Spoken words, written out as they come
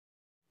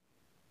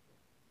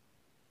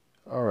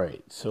All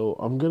right, so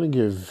I'm gonna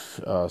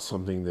give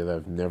something that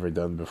I've never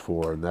done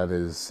before, and that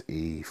is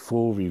a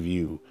full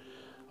review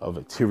of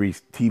a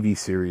TV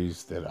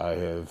series that I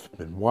have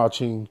been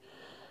watching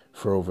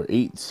for over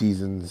 8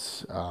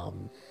 seasons.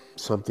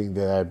 Something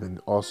that I've been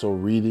also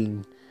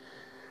reading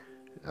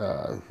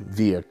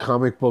via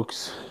comic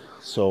books,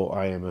 so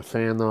I am a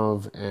fan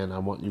of, and I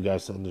want you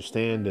guys to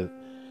understand that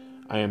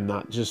I am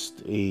not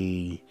just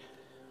a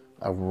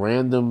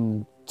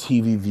random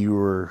TV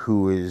viewer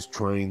who is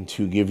trying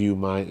to give you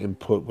my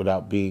input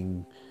without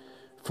being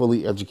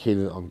fully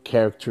educated on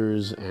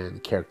characters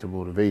and character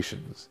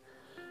motivations.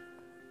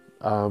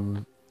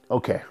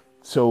 Okay,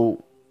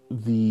 so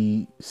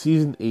the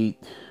season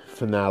 8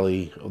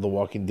 finale of The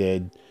Walking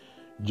Dead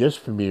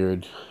just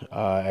premiered.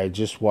 I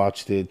just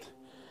watched it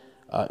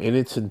in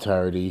its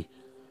entirety,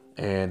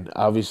 and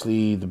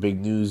obviously, the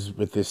big news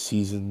with this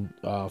season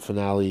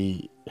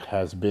finale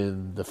has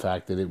been the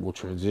fact that it will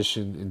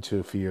transition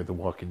into Fear the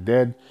Walking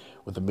Dead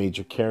with a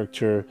major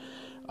character,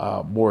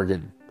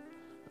 Morgan.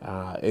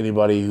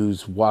 Anybody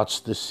who's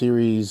watched the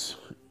series,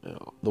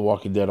 The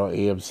Walking Dead on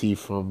AMC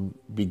from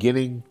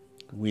beginning,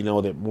 we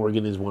know that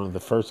Morgan is one of the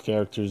first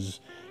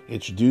characters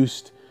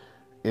introduced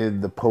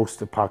in the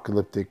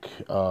post-apocalyptic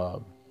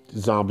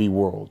zombie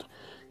world.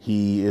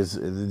 He is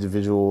an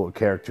individual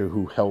character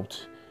who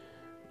helped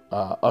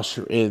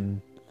usher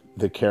in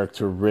the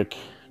character Rick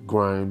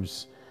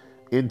Grimes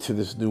into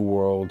this new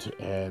world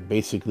and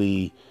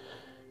basically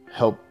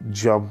help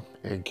jump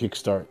and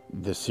kickstart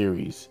the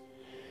series.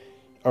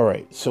 All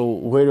right, so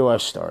where do I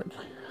start?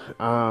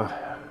 Uh,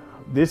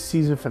 this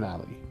season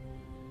finale.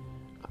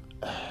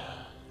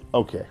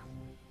 Okay,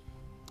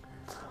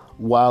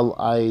 while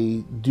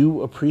I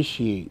do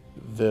appreciate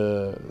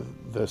the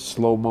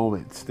slow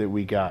moments that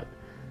we got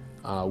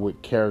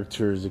with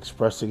characters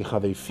expressing how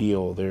they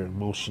feel, their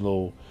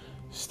emotional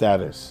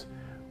status,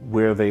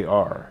 where they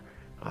are,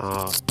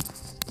 uh,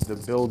 the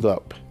build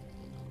up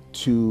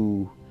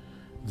to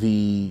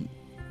the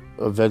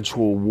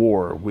eventual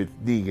war with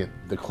Negan,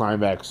 the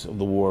climax of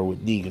the war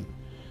with Negan.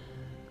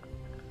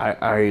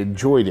 I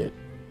enjoyed it,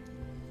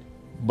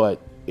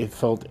 but it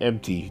felt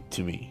empty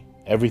to me.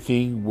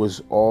 Everything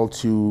was all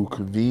too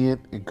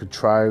convenient and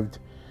contrived.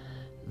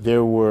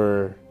 There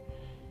were,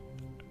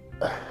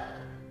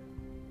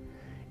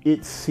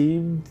 it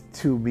seemed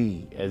to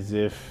me as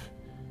if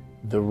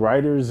the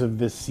writers of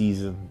this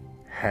season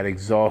had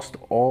exhausted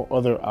all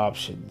other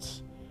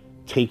options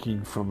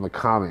taking from the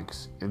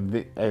comics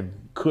and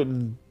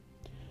couldn't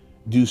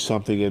do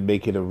something and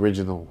make it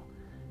original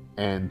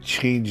and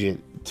change it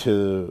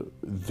to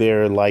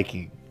their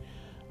liking.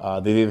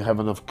 They didn't have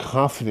enough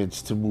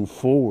confidence to move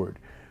forward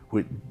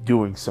with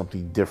doing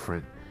something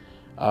different.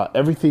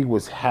 Everything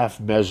was half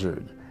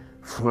measured,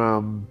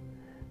 from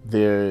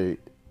the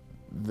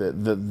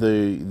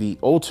the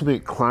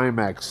ultimate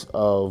climax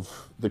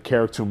of the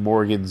character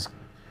Morgan's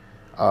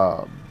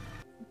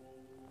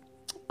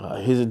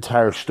his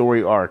entire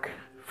story arc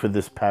for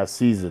this past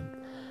season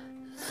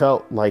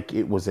felt like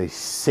it was a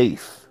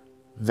safe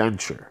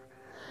venture.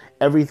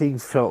 Everything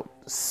felt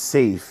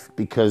safe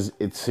because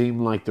it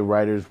seemed like the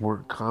writers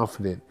weren't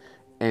confident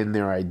in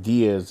their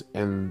ideas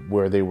and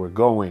where they were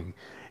going.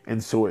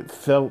 And so it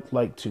felt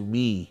like, to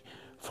me,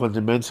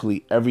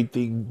 fundamentally,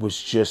 everything was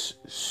just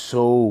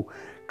so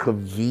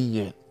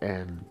convenient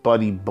and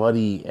buddy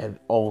buddy and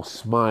all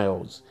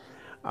smiles.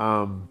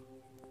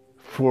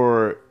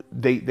 For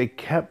they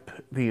kept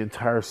the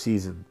entire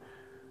season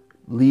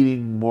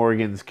leading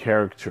Morgan's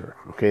character,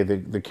 okay,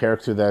 the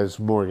character that is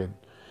Morgan.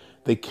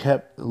 They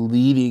kept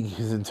leading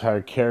his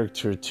entire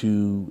character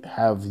to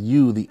have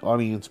you, the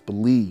audience,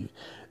 believe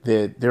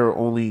that there are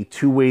only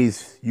two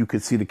ways you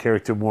could see the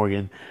character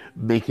Morgan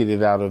making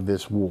it out of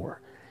this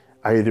war.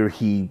 Either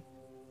he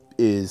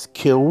is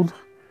killed,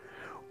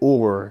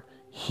 or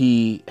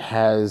he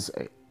has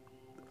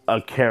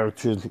a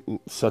character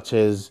such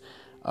as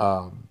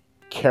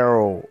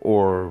Carol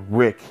or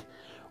Rick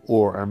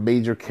or a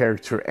major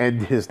character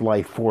end his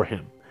life for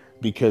him,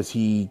 because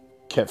he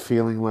kept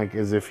feeling like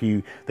as if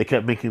they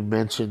kept making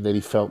mention that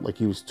he felt like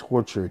he was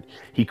tortured.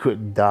 He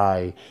couldn't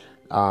die.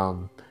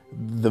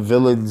 The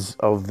villains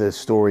of the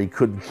story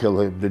couldn't kill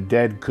him. The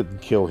dead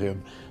couldn't kill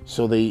him.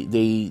 So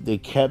they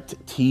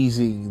kept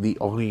teasing the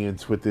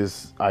audience with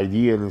this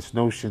idea and this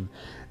notion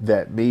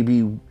that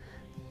maybe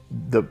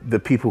the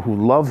people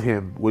who love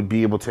him would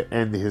be able to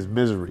end his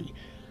misery.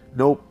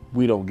 Nope,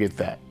 we don't get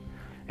that.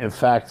 In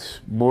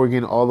fact,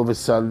 Morgan, all of a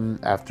sudden,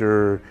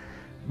 after,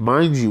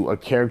 mind you, a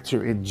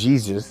character in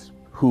Jesus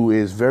who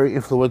is very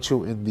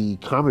influential in the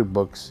comic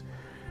books,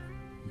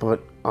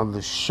 but on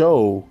the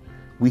show,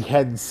 we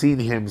hadn't seen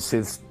him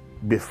since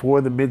before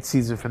the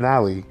mid-season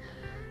finale.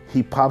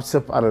 He pops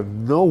up out of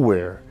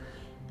nowhere,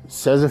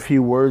 says a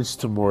few words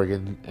to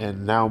Morgan,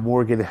 and now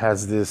Morgan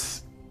has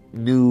this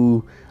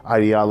new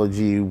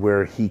ideology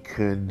where he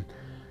can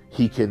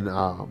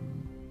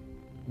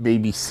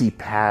maybe see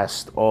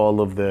past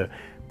all of the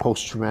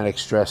post-traumatic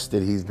stress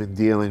that he's been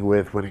dealing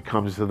with when it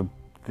comes to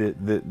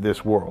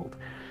this world.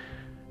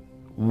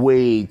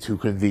 Way too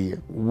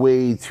convenient,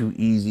 way too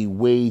easy,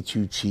 way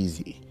too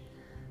cheesy.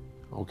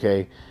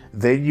 Okay,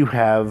 then you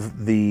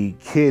have the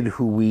kid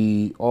who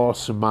we all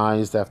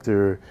surmised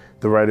after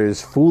the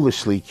writers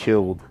foolishly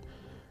killed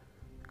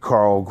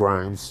Carl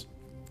Grimes.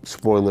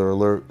 Spoiler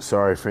alert,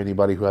 sorry for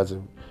anybody who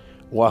hasn't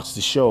watched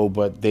the show,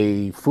 but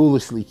they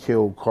foolishly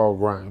killed Carl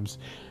Grimes.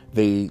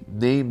 They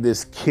named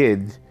this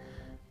kid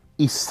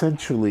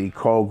essentially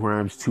Carl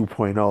Grimes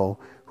 2.0,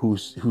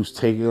 who's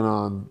taken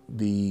on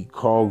the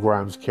Carl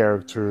Grimes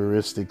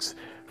characteristics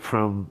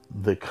from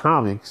the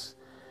comics.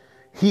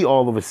 He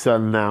all of a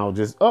sudden now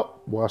just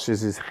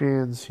washes his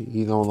hands.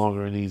 He no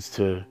longer needs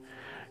to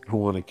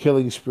go on a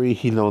killing spree.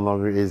 He no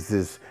longer is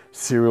this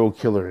serial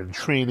killer in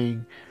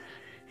training.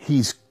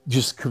 He's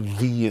just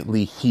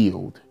conveniently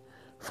healed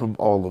from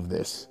all of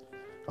this.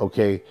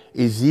 Okay,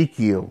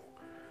 Ezekiel,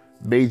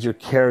 major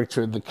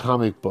character in the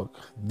comic book.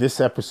 This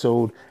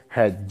episode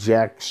had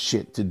jack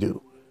shit to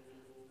do.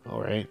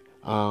 All right.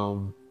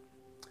 I'm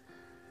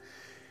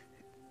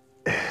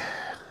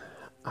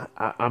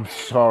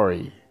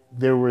sorry.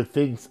 There was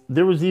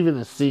even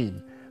a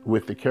scene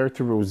with the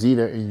character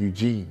Rosita and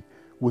Eugene,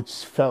 which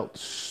felt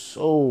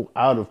so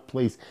out of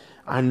place.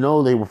 I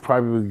know they were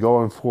probably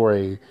going for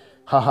a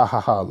ha ha ha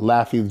ha,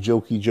 laughing,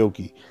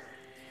 jokey.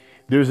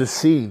 There's a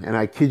scene, and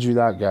I kid you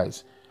not,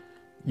 guys.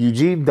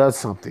 Eugene does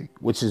something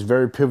which is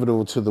very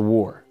pivotal to the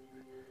war.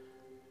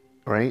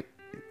 Right?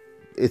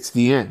 It's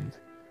the end.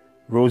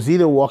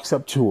 Rosita walks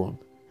up to him,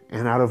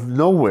 and out of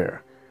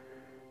nowhere,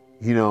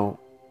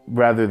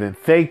 rather than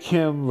thank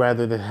him,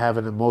 rather than have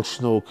an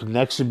emotional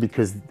connection,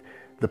 because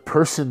the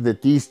person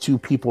that these two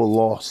people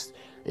lost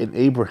in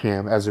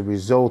Abraham as a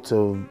result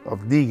of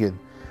Negan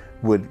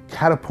would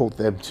catapult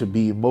them to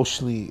be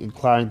emotionally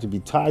inclined to be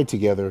tied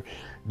together.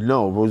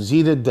 No,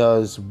 Rosita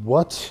does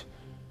what?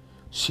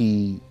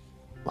 She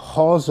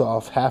hauls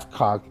off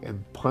half-cock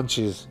and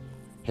punches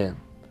him.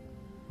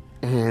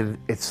 And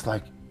it's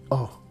like,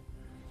 oh,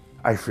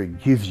 I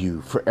forgive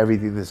you for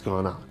everything that's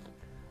gone on.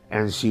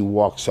 And she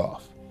walks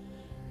off.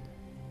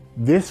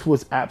 This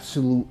was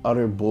absolute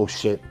utter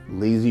bullshit,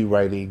 lazy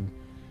writing.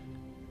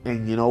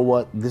 And you know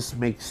what? This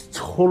makes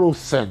total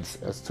sense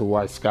as to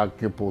why Scott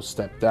Gimple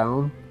stepped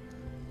down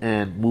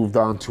and moved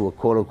on to a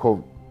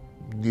quote-unquote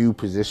new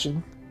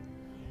position.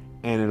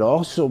 And it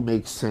also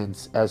makes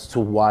sense as to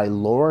why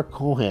Laura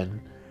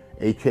Cohen,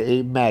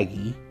 aka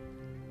Maggie,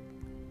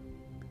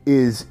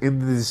 is in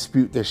the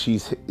dispute that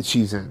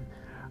she's in.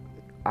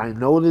 I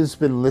know it has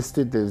been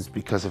listed as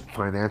because of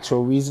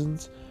financial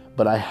reasons,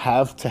 but I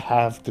have to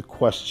have the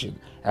question,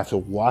 after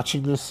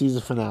watching this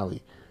season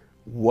finale,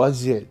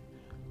 was it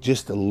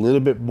just a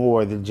little bit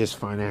more than just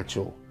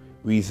financial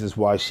reasons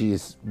why she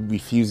is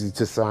refusing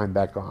to sign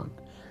back on?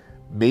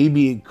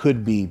 Maybe it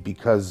could be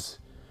because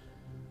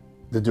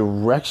the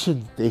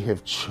direction they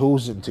have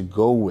chosen to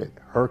go with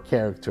her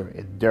character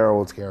and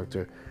Daryl's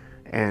character,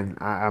 and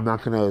I'm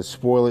not going to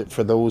spoil it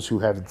for those who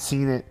haven't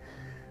seen it,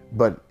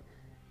 but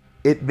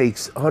it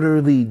makes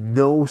utterly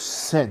no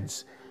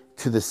sense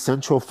to the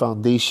central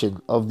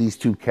foundation of these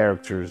two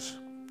characters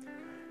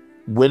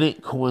when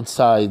it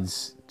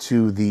coincides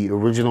to the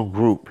original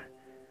group.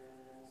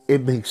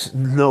 It makes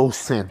no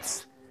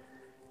sense.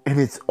 And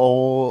it's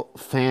all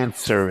fan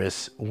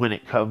service when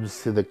it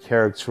comes to the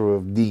character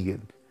of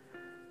Negan.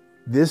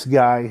 This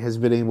guy has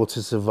been able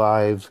to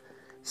survive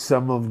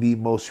some of the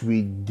most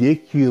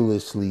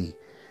ridiculously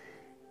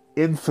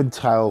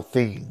infantile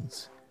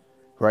things,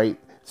 right?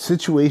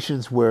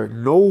 Situations where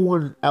no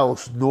one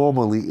else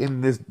normally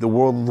in the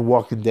world of The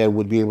Walking Dead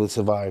would be able to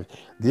survive.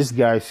 This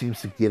guy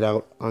seems to get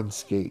out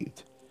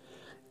unscathed.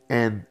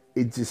 And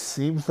it just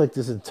seems like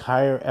this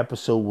entire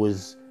episode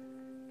was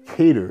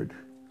catered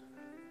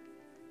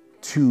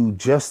to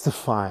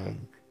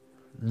justifying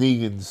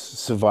Negan's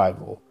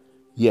survival.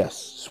 Yes,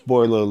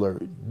 spoiler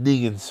alert,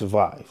 Negan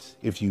survives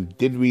if you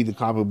didn't read the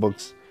comic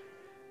books.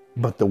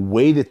 But the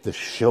way that the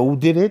show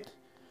did it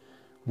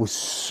was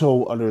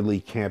so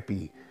utterly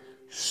campy,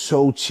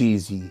 so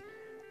cheesy,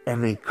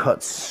 and they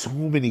cut so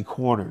many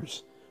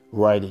corners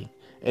writing.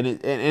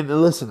 And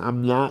listen,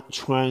 I'm not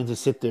trying to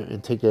sit there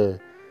and take a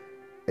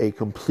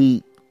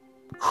complete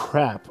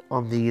crap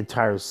on the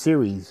entire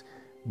series,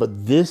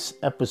 but this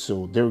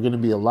episode, there are going to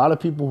be a lot of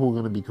people who are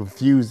going to be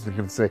confused and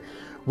going to say,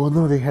 well,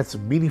 no, they had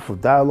some meaningful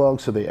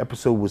dialogue, so the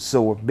episode was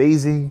so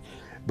amazing.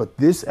 But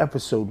this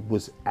episode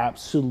was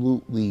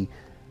absolutely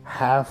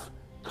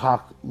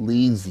half-cock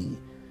lazy.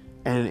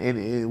 And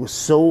it was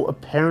so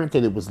apparent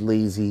that it was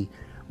lazy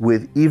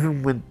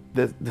even with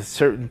the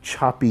certain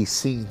choppy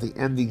scenes, the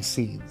ending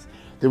scenes.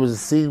 There was a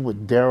scene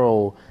with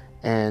Daryl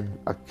and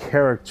a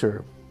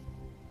character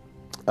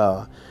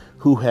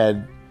who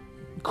had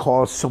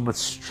caused so much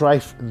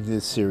strife in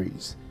this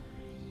series.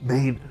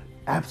 Made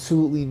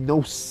absolutely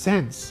no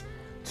sense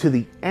to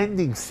the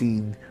ending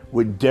scene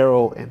with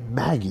Daryl and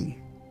Maggie.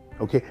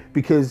 Okay?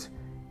 Because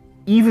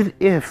even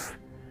if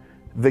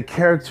the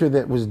character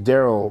that was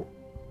Daryl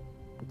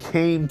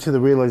came to the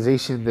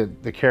realization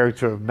that the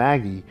character of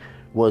Maggie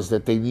was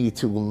that they needed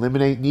to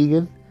eliminate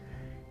Negan,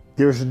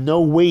 there's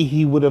no way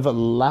he would have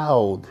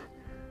allowed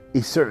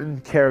a certain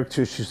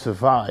character to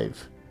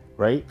survive,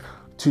 right?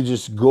 To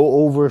just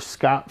go over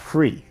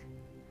scot-free.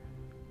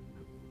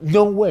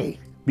 No way.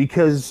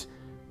 Because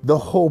the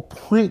whole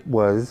point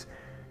was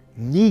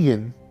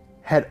Negan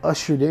had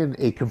ushered in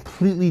a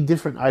completely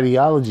different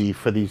ideology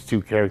for these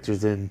two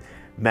characters in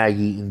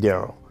Maggie and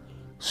Daryl.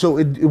 So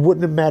it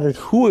wouldn't have mattered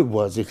who it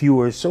was. If you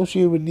were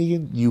associated with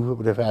Negan, you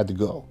would have had to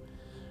go.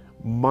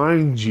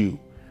 Mind you,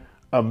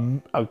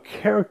 a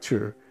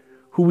character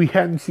who we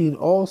hadn't seen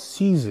all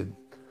season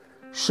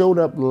showed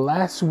up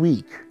last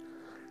week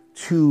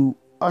to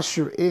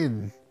usher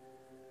in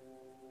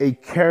a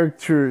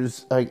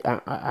character's, like,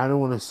 I don't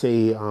want to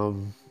say,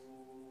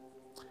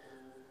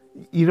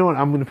 you know what,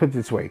 I'm going to put it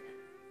this way.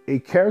 A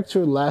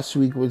character last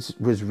week was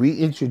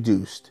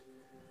reintroduced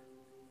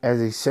as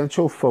a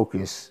central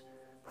focus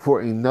for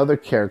another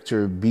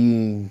character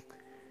being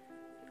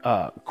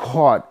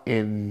caught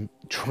in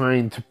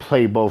trying to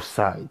play both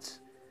sides.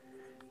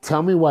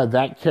 Tell me why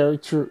that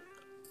character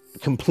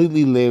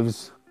completely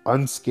lives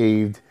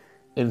unscathed.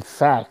 In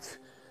fact,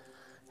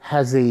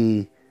 has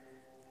an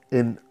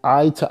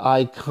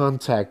eye-to-eye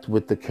contact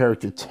with the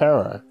character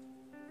Tara,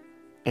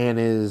 and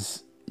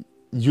is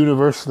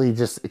universally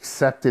just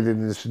accepted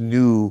in this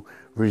new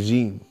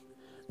regime.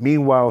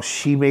 Meanwhile,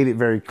 she made it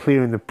very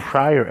clear in the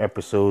prior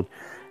episode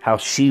how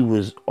she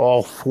was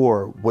all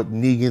for what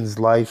Negan's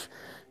life,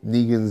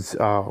 Negan's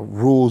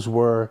rules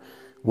were,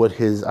 what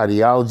his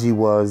ideology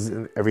was,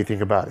 and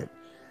everything about it.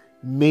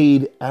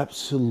 Made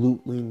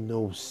absolutely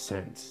no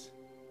sense.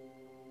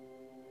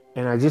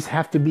 And I just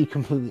have to be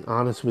completely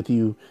honest with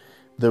you.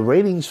 The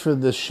ratings for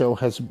this show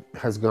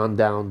has gone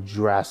down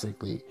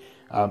drastically.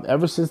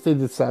 Ever since they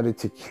decided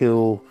to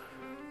kill,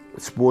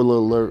 spoiler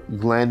alert,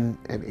 Glenn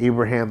and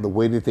Abraham the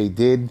way that they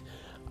did,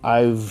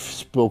 I've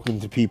spoken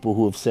to people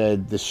who have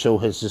said the show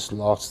has just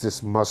lost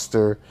its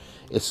muster.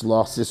 It's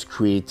lost its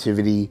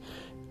creativity.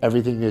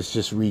 Everything is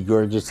just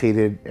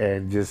regurgitated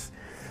and just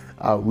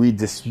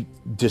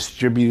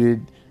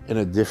redistributed in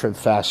a different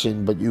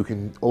fashion, but you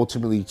can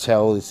ultimately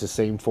tell it's the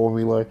same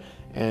formula.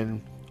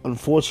 And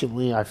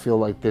unfortunately, I feel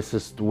like this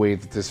is the way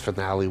that this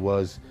finale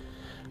was.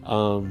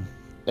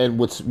 And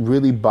what's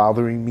really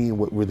bothering me and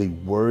what really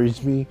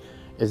worries me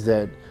is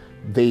that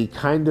they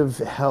kind of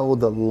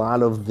held a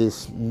lot of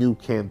this new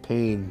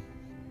campaign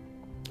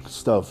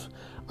stuff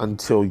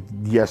until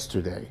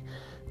yesterday.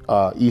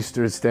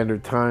 Eastern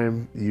Standard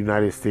Time,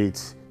 United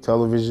States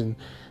television,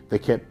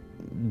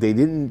 they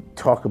didn't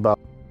talk about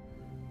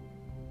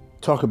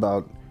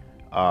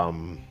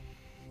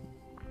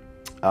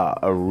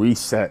a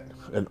reset,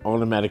 an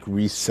automatic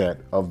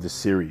reset of the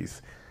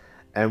series.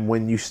 And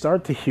when you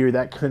start to hear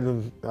that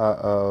kind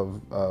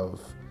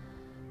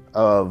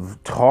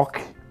of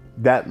talk,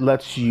 that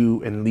lets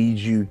you and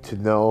leads you to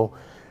know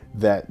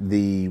that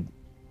the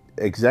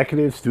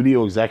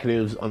studio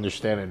executives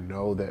understand and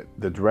know that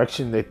the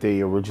direction that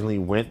they originally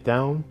went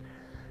down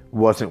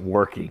wasn't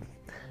working.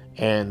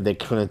 And they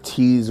kind of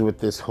tease with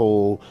this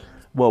whole,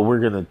 well, we're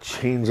going to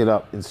change it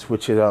up and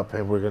switch it up,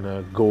 and we're going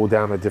to go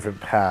down a different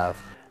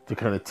path to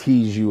kind of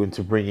tease you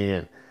into bringing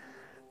in.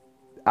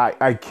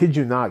 I kid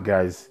you not,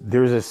 guys.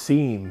 There's a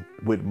scene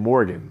with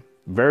Morgan,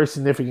 very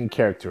significant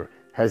character,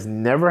 has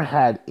never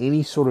had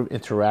any sort of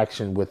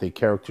interaction with a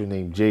character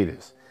named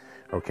Jadis,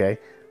 okay,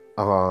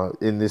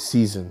 in this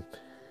season.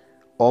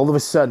 All of a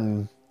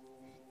sudden,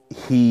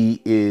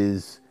 he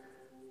is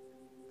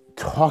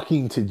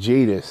talking to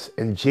Jadis,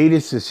 and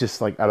Jadis is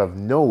just like out of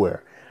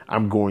nowhere,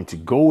 I'm going to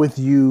go with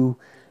you,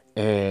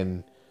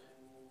 and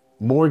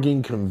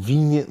Morgan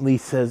conveniently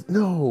says,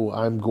 no,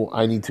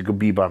 I need to go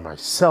be by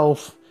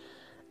myself.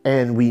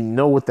 And we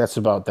know what that's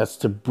about. That's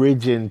to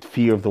bridge in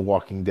Fear of the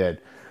Walking Dead.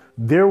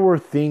 There were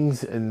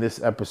things in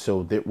this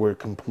episode that were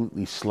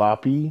completely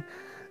sloppy,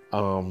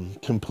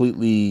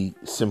 completely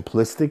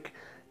simplistic,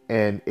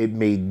 and it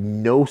made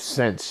no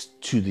sense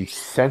to the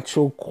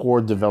central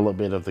core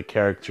development of the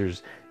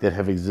characters that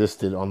have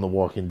existed on The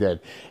Walking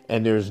Dead.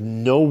 And there's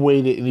no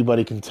way that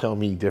anybody can tell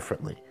me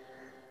differently.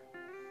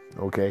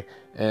 Okay?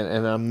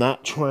 And I'm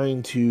not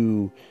trying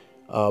to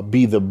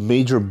be the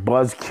major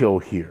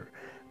buzzkill here,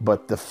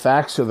 but the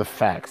facts are the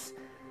facts.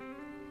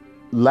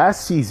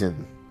 Last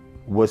season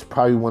was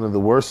probably one of the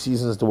worst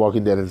seasons The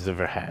Walking Dead has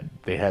ever had.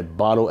 They had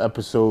bottle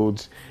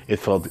episodes. It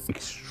felt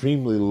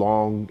extremely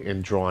long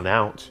and drawn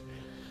out.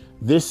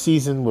 This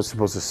season was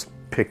supposed to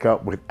pick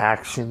up with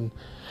action.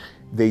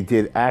 They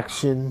did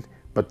action,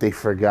 but they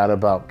forgot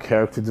about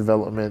character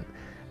development.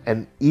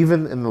 And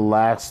even in the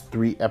last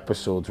 3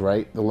 episodes,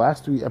 right? The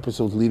last 3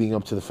 episodes leading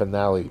up to the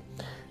finale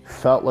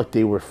felt like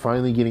they were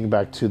finally getting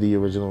back to the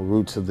original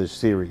roots of the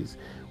series,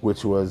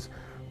 which was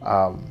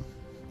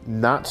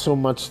not so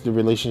much the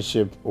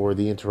relationship or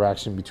the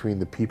interaction between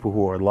the people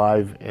who are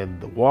alive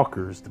and the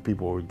walkers, the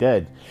people who are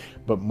dead,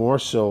 but more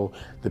so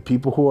the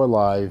people who are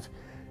alive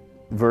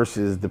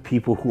versus the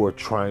people who are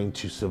trying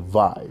to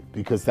survive,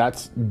 because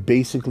that's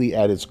basically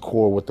at its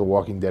core what The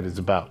Walking Dead is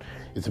about.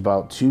 It's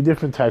about 2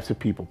 different types of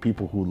people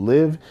who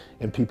live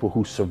and people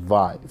who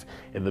survive.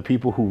 And the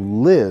people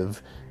who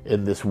live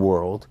in this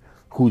world,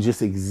 who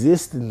just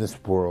exist in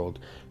this world,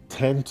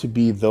 tend to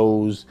be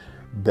those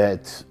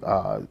that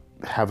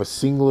have a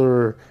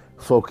singular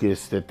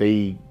focus that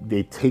they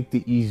take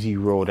the easy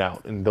road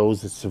out, and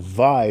those that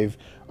survive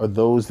are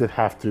those that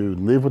have to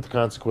live with the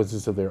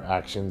consequences of their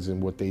actions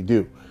and what they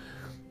do.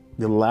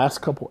 The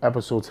last couple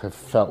episodes have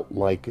felt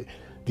like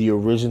the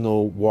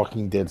original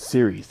Walking Dead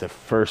series, the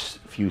first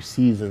few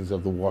seasons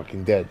of The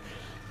Walking Dead.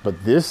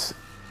 But this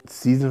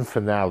season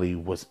finale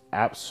was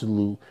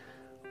absolute,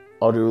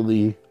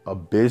 utterly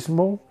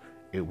abysmal.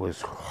 It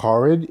was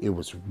horrid. It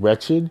was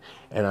wretched.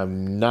 And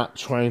I'm not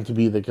trying to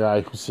be the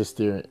guy who sits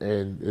there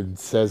and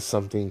says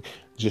something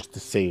just to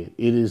say it.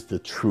 It is the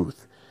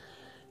truth.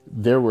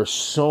 There were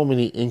so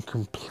many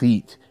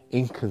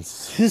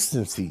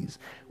inconsistencies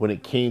when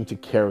it came to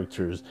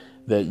characters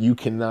that you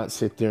cannot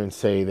sit there and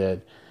say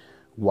that,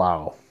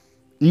 wow.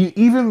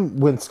 Even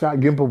when Scott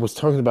Gimple was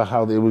talking about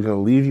how they were going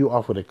to leave you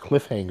off with a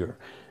cliffhanger,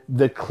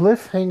 the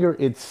cliffhanger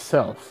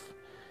itself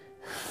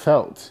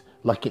felt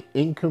like an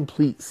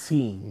incomplete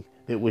scene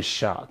that was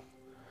shot.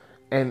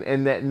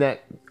 And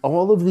that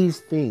all of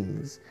these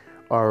things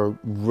are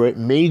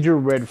major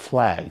red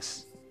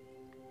flags,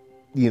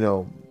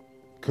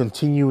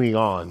 continuing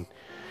on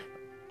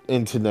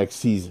into next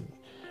season.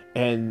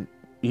 And,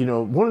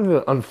 one of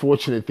the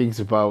unfortunate things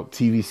about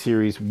TV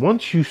series,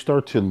 once you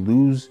start to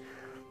lose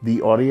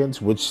the audience,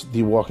 which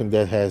The Walking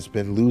Dead has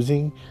been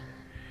losing,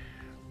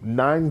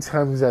 9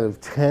 times out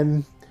of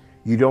 10,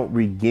 you don't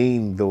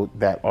regain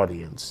that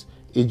audience.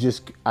 It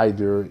just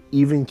either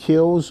even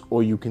kills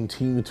or you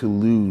continue to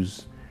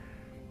lose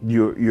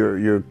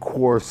your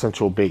core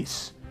central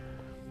base.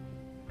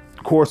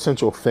 Core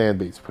central fan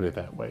base, put it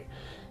that way.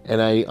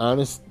 And I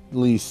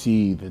honestly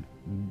see that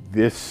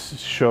this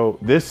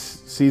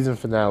season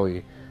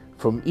finale,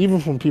 from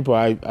people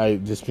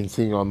I've just been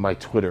seeing on my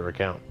Twitter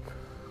account,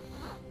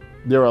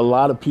 there are a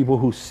lot of people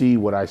who see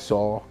what I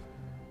saw,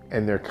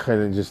 and they're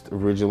kind of just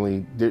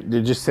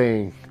they're just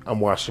saying, I'm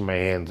washing my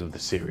hands of the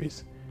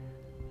series.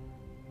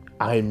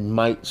 I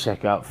might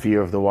check out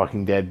Fear of the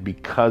Walking Dead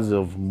because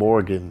of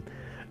Morgan,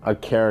 a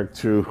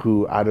character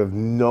who out of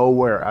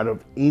nowhere, out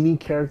of any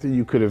character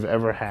you could have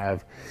ever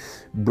have,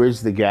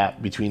 bridged the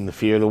gap between the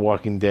Fear of the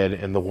Walking Dead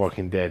and The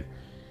Walking Dead.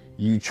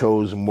 You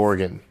chose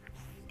Morgan,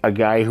 a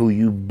guy who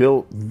you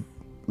built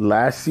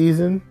last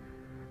season,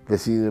 the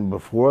season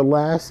before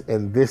last,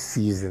 and this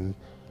season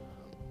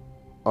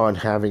on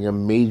having a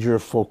major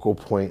focal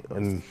point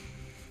on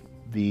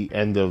the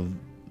end of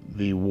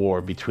the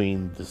war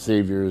between the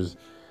saviors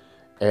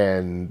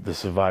and the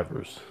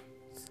survivors.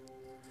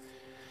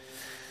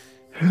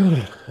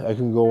 I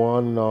can go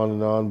on and on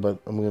and on, but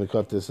I'm going to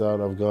cut this out.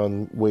 I've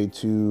gone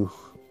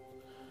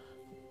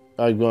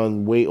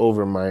way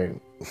over my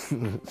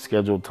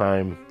scheduled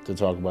time to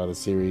talk about a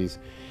series.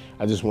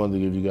 I just wanted to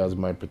give you guys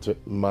my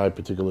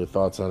particular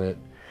thoughts on it.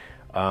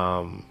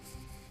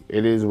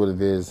 It is what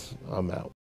it is. I'm out.